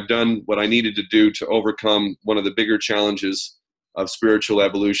feeling that I've done what I needed to do to overcome one of the bigger challenges of spiritual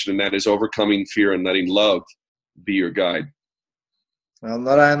evolution, and that is overcoming fear and letting love be your guide. Well,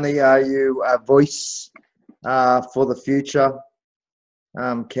 not only are you a voice for the future,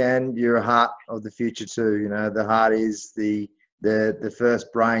 Ken, you're a heart of the future too. You know, the heart is the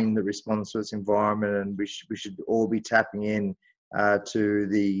first brain that responds to its environment, and we should all be tapping in to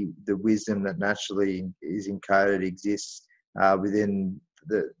the wisdom that naturally is encoded, exists within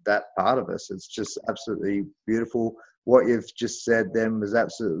that part of us. It's just absolutely beautiful. What you've just said then was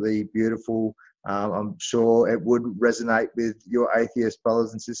absolutely beautiful. I'm sure it would resonate with your atheist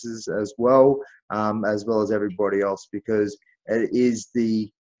brothers and sisters as well as everybody else, because it is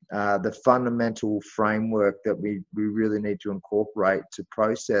the fundamental framework that we really need to incorporate to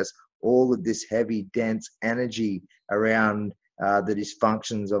process all of this heavy, dense energy around the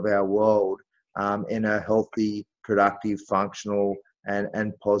dysfunctions of our world in a healthy, productive, functional,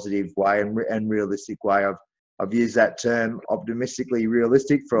 and positive way and realistic way. I've used that term optimistically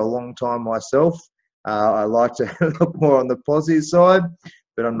realistic for a long time myself. I like to look more on the positive side,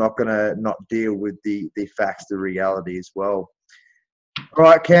 but I'm not going to not deal with the facts, the reality as well. All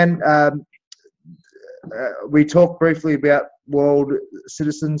right, Ken, we talked briefly about World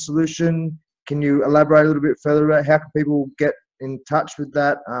Citizen Solution. Can you elaborate a little bit further about how can people get in touch with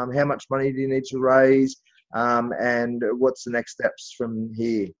that? How much money do you need to raise? And what's the next steps from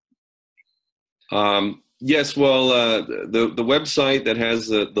here? Yes, well, the website that has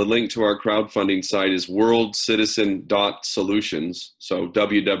the link to our crowdfunding site is worldcitizen.solutions. So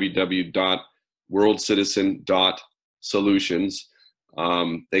www.worldcitizen.solutions.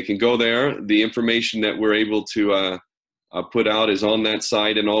 They can go there. The information that we're able to put out is on that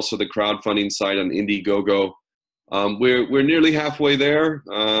site, and also the crowdfunding site on Indiegogo. We're nearly halfway there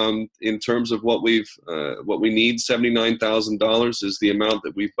in terms of what we need. $79,000 is the amount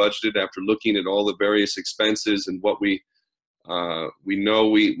that we've budgeted after looking at all the various expenses and what we know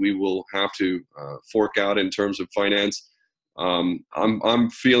we will have to fork out in terms of finance. I'm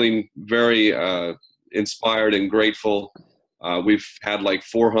feeling very inspired and grateful. We've had like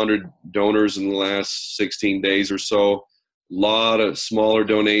 400 donors in the last 16 days or so. Lot of smaller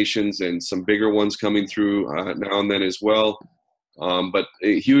donations and some bigger ones coming through now and then as well. But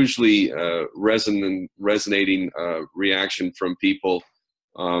a hugely resonating reaction from people.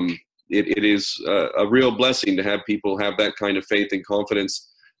 It is a real blessing to have people have that kind of faith and confidence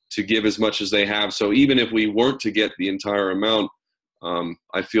to give as much as they have. So even if we weren't to get the entire amount,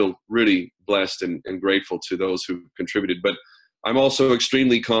 I feel really blessed and grateful to those who contributed. But I'm also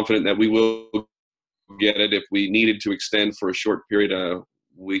extremely confident that we will get it. If we needed to extend for a short period,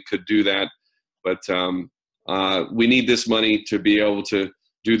 we could do that. But we need this money to be able to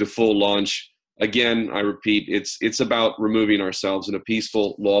do the full launch. Again, I repeat, it's about removing ourselves in a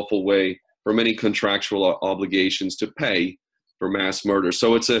peaceful, lawful way from any contractual obligations to pay for mass murder.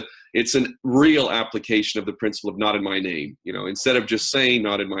 So it's a real application of the principle of not in my name. You know, instead of just saying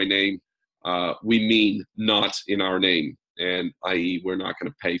not in my name, we mean not in our name, and i.e. we're not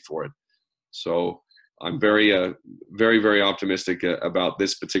going to pay for it. So I'm very, very optimistic about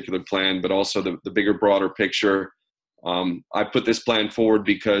this particular plan, but also the bigger, broader picture. I put this plan forward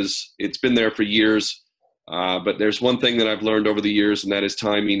because it's been there for years, but there's one thing that I've learned over the years, and that is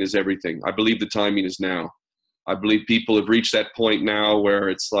timing is everything. I believe the timing is now. I believe people have reached that point now where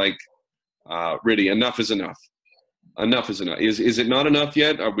it's like, really, enough is enough. Enough is enough. Is it not enough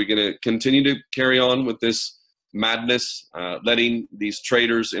yet? Are we going to continue to carry on with this madness, letting these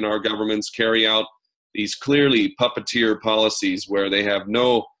traitors in our governments carry out these clearly puppeteer policies where they have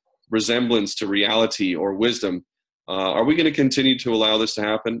no resemblance to reality or wisdom, are we going to continue to allow this to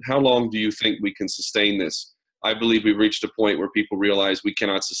happen? How long do you think we can sustain this? I believe we've reached a point where people realize we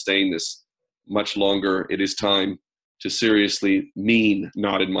cannot sustain this much longer. It is time to seriously mean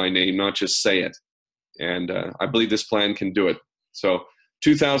 "not in my name," not just say it. And I believe this plan can do it. So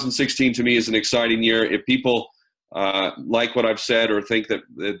 2016 to me is an exciting year. If people like what I've said or think that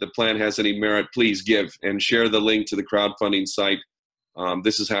the plan has any merit, please give and share the link to the crowdfunding site.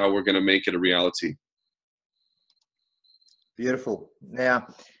 This is how we're going to make it a reality. Beautiful. Now,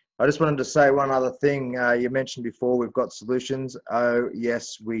 I just wanted to say one other thing. You mentioned before we've got solutions. Oh,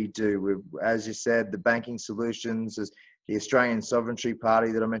 yes, we do. As you said, the banking solutions, is the Australian Sovereignty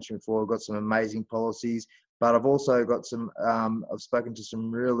Party that I mentioned before. We've got some amazing policies, but I've also got some. I've spoken to some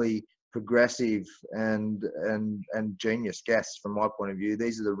really progressive and genius guests from my point of view.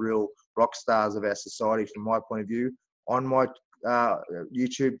 These are the real rock stars of our society from my point of view on my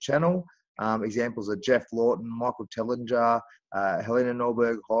YouTube channel. Examples are Jeff Lawton, Michael Tellinger, Helena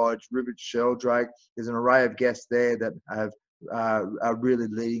Norberg Hodge, Rupert Sheldrake. There's an array of guests there that are really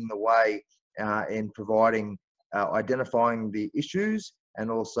leading the way in providing, identifying the issues and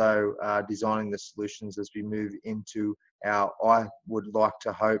also designing the solutions as we move into our, I would like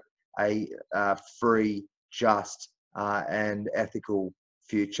to hope, a free, just and ethical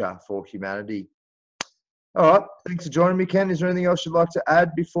future for humanity. All right, thanks for joining me, Ken. Is there anything else you'd like to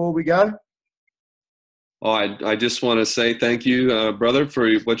add before we go? Oh, I just want to say thank you, brother,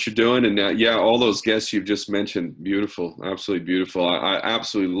 for what you're doing. And yeah, all those guests you've just mentioned, beautiful, absolutely beautiful. I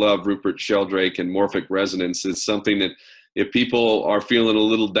absolutely love Rupert Sheldrake and morphic resonance. It's something that if people are feeling a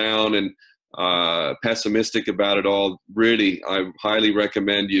little down and pessimistic about it all, really, I highly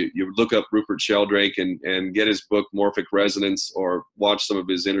recommend you look up Rupert Sheldrake and get his book, Morphic Resonance, or watch some of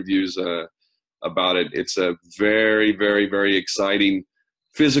his interviews about it. It's a very, very, very exciting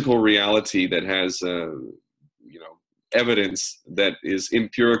physical reality that has evidence that is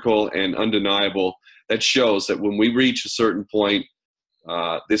empirical and undeniable, that shows that when we reach a certain point,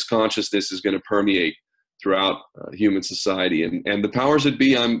 this consciousness is going to permeate throughout human society. And the powers that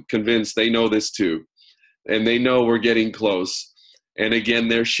be, I'm convinced they know this too, and they know we're getting close. And again,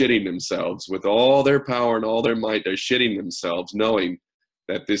 they're shitting themselves with all their power and all their might. They're shitting themselves knowing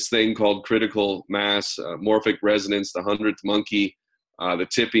that this thing called critical mass, morphic resonance, the 100th monkey, the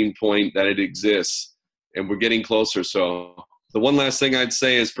tipping point, that it exists, and we're getting closer. So the one last thing I'd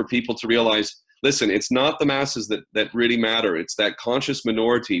say is for people to realize, listen, it's not the masses that really matter. It's that conscious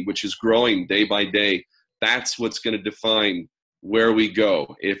minority, which is growing day by day. That's what's going to define where we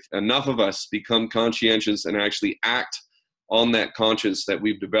go. If enough of us become conscientious and actually act on that conscience that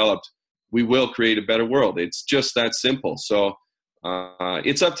we've developed, we will create a better world. It's just that simple. So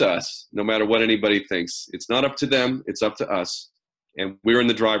it's up to us, no matter what anybody thinks. It's not up to them, it's up to us. And we're in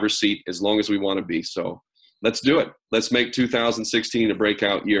the driver's seat as long as we want to be. So let's do it. Let's make 2016 a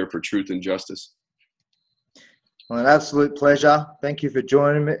breakout year for truth and justice. Well, an absolute pleasure. Thank you for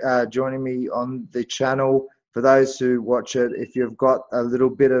joining me on the channel. For those who watch it, if you've got a little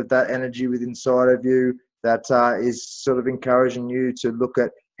bit of that energy within inside of you that is sort of encouraging you to look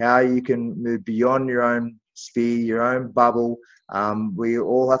at how you can move beyond your own sphere, your own bubble. We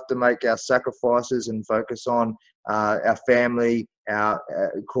all have to make our sacrifices and focus on our family, our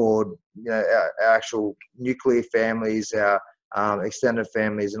our actual nuclear families, our extended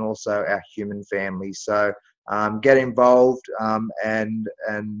families, and also our human families. So get involved and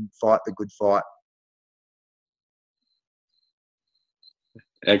fight the good fight.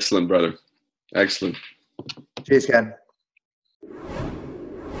 Excellent, brother. Excellent. Cheers, Ken.